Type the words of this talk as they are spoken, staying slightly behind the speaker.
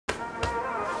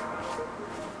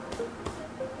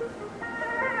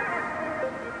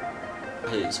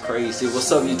It's crazy.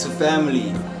 What's up, YouTube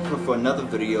family? For another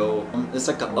video. It's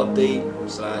like an update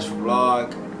slash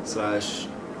vlog slash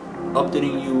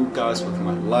updating you guys with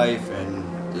my life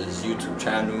and this YouTube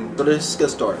channel. So let's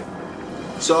get started.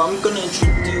 So I'm gonna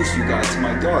introduce you guys to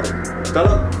my daughter,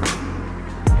 Stella.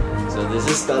 So this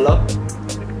is Stella.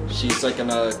 She's like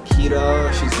an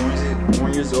Akita. She's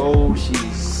 1 years old.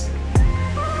 She's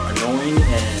annoying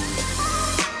and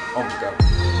oh my god.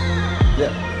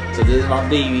 Yeah. So this is my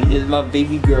baby. This is my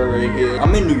baby girl right here.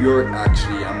 I'm in New York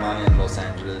actually. I'm not in Los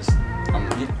Angeles.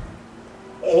 I'm here.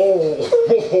 Oh.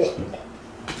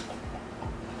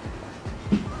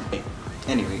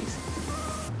 Anyways.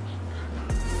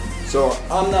 So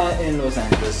I'm not in Los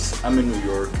Angeles. I'm in New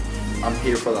York. I'm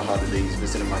here for the holidays,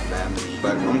 visiting my family.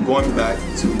 But I'm going back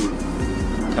to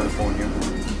California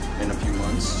in a few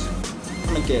months.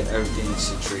 I'm gonna get everything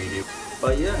situated.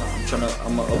 But yeah,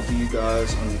 I'm gonna update you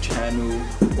guys on the channel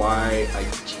why I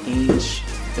changed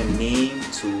the name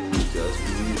to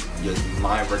just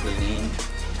my regular name.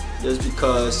 Just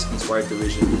because Inspired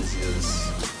Division is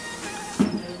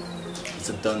it's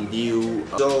a done deal.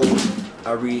 So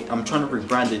I'm trying to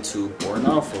rebrand it to Born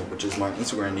Alpha, which is my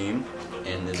Instagram name,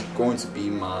 and it's going to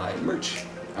be my merch.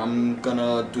 I'm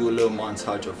gonna do a little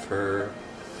montage of her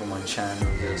for my channel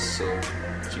just so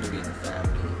she can be in the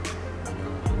family.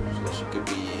 She could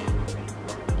be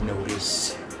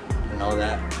noticed and all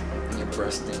that, and your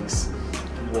breast things.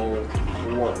 Whoa.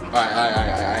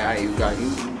 Alright, you got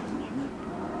you.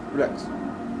 Relax.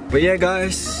 But yeah,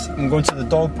 guys, I'm going to the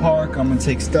dog park. I'm gonna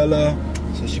take Stella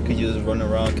so she could just run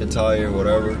around, get tired,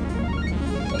 whatever.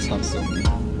 That sounds so good.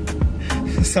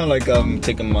 It sounds like I'm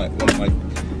taking one of my.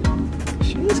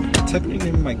 She is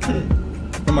technically my kid,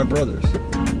 or my brothers.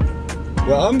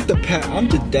 Well, I'm the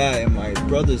dad, and my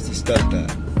brother's the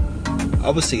stepdad. I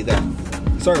would say that.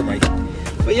 Sorry, Mike.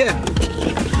 But yeah,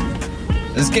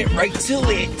 let's get right to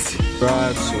it.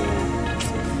 Right, so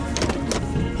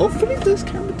hopefully this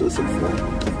camera doesn't fall.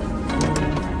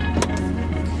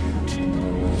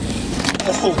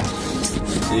 Oh,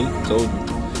 see, so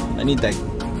I need that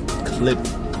clip,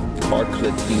 car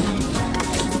clip thingy.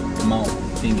 Come on,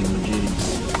 thingy legit.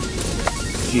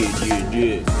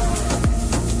 Yeah.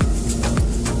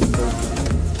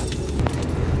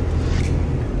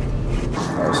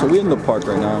 So we're in the park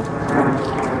right now.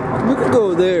 We could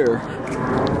go there,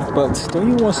 but don't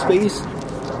you want space?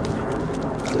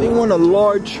 Don't you want a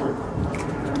large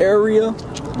area?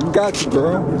 You got you,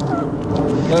 girl.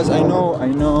 Guys, I know.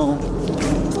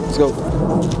 Let's go.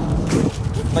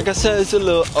 Like I said, it's a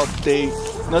little update.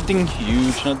 Nothing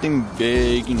huge, nothing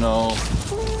big, you know.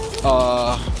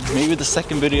 Maybe the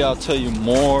second video I'll tell you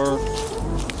more.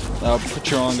 I'll put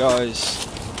you on, guys.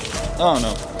 I don't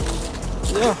know.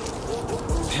 Yeah.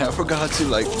 I forgot to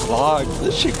like vlog.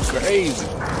 This shit crazy.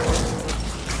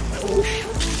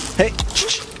 Hey,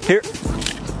 here.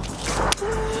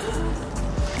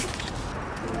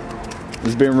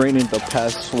 It's been raining the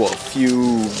past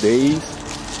few days.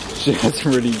 Shit hasn't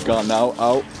really gone out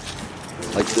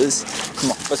like this.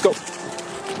 Come on, let's go.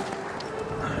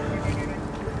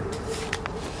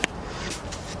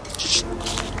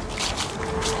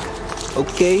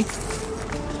 Okay.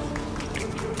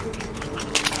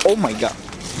 Oh my god.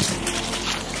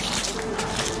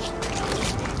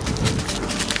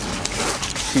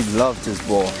 She loves this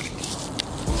ball.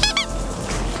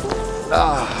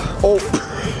 Oh.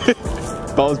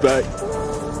 Bounce back.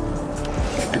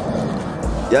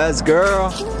 Yes,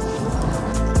 girl.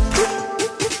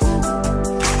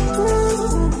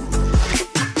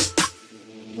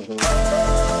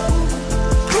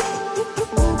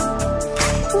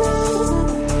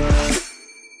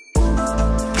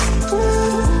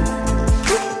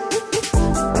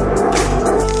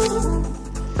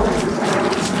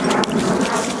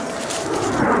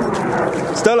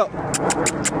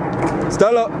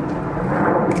 Stella.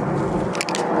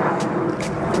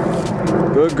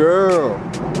 Good girl.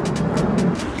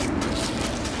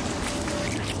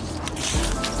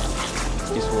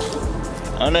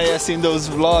 I know y'all seen those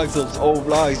vlogs, those old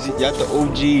vlogs. You got the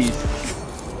OGs.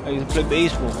 I used to play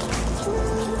baseball.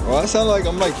 Well, I sound like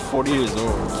I'm like 40 years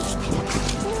old.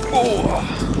 Oh.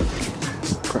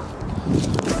 Crap.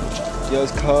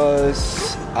 Just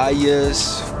cause I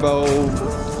just felt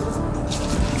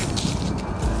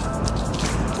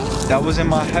that was in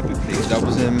my happy place. That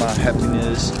was in my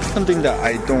happiness. Something that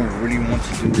I don't really want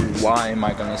to do. Why am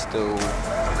I gonna still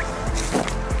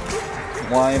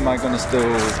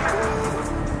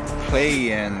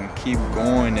play and keep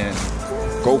going and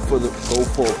go for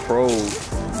a pro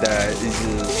that is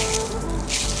just,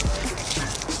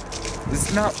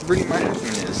 it's not really my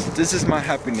happiness. This is my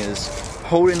happiness.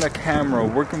 holding the camera,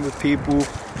 working with people,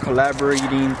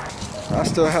 collaborating. I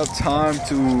still have time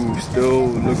to still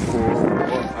look for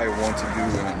what I want to do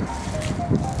and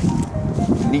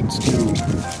need to do.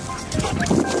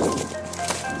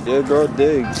 Yeah, girl,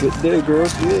 dig. Good day, girl.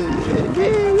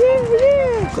 Yeah.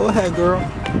 Go ahead, girl.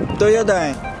 Do your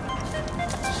thing.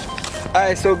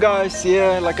 Alright, so guys,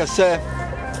 yeah, like I said,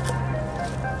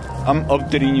 I'm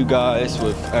updating you guys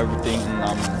with everything, and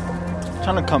I'm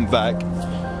trying to come back,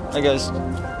 I guess,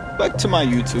 back to my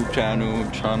YouTube channel.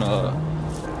 Trying to,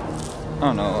 I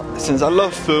don't know, since I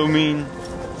love filming,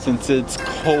 since it's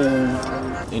cold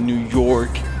in New York,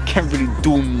 can't really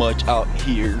do much out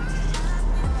here.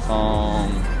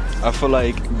 I feel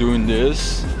like doing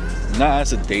this, not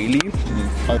as a daily,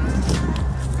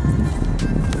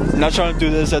 not trying to do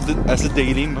this as a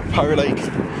daily, but probably like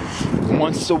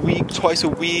once a week, twice a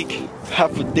week,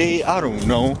 half a day, I don't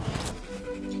know.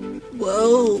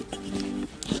 Whoa.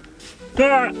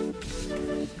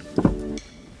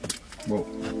 Whoa.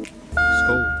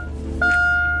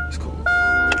 It's cold.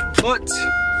 But.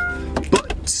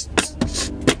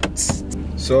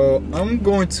 So I'm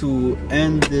going to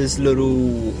end this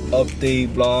little update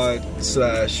vlog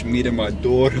 / meeting my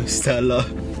daughter Stella.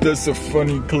 That's a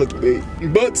funny clickbait.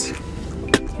 But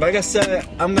like I said,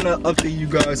 I'm gonna update you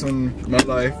guys on my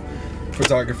life,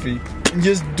 photography, and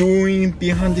just doing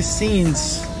behind the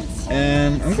scenes.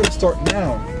 And I'm gonna start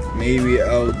now. Maybe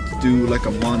I'll do like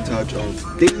a montage of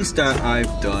things that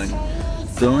I've done,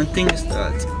 doing things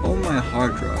that's on my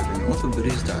hard drive, and also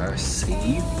videos that are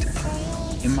saved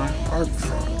in my hard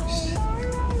drives.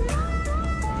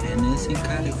 And it's in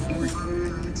California.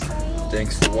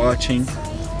 Thanks for watching.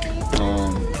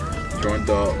 Join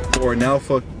the Born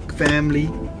Alpha family.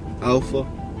 Alpha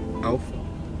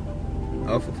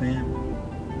fam.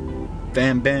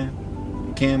 Fam bam.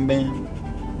 Cam bam.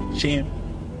 Sham.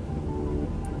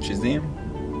 Shazam.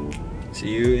 See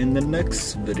you in the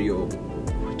next video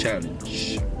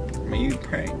challenge. Maybe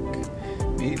prank.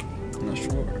 Maybe. I'm not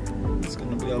sure. It's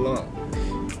gonna be a lot.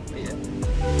 Yeah.